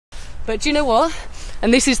But do you know what?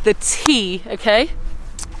 And this is the T, okay?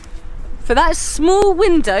 For that small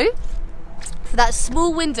window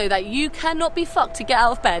that you cannot be fucked to get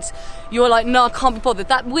out of bed, you're like, no, I can't be bothered.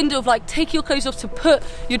 That window of like taking your clothes off to put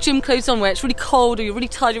your gym clothes on where it's really cold or you're really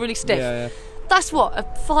tired, you're really stiff. Yeah. That's what, a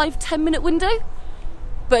 5-10 minute window?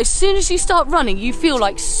 But as soon as you start running, you feel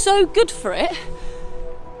like so good for it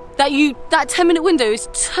that 10 minute window is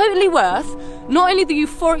totally worth not only the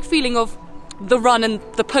euphoric feeling of the run and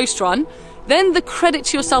the post run, then the credit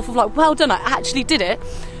to yourself of like, well done, I actually did it.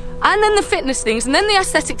 And then the fitness things, and then the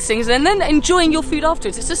aesthetics things, and then enjoying your food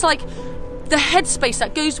afterwards. It's just like the headspace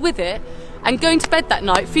that goes with it, and going to bed that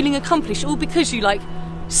night feeling accomplished, all because you like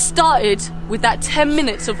started with that 10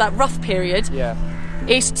 minutes of that rough period. Yeah.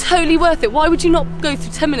 It's totally worth it. Why would you not go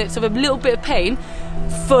through 10 minutes of a little bit of pain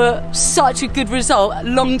for such a good result,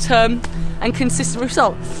 long-term and consistent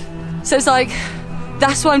result? So it's like,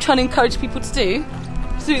 that's what I'm trying to encourage people to do,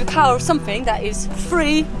 through the power of something that is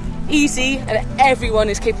free, easy, and everyone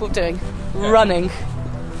is capable of doing. Running.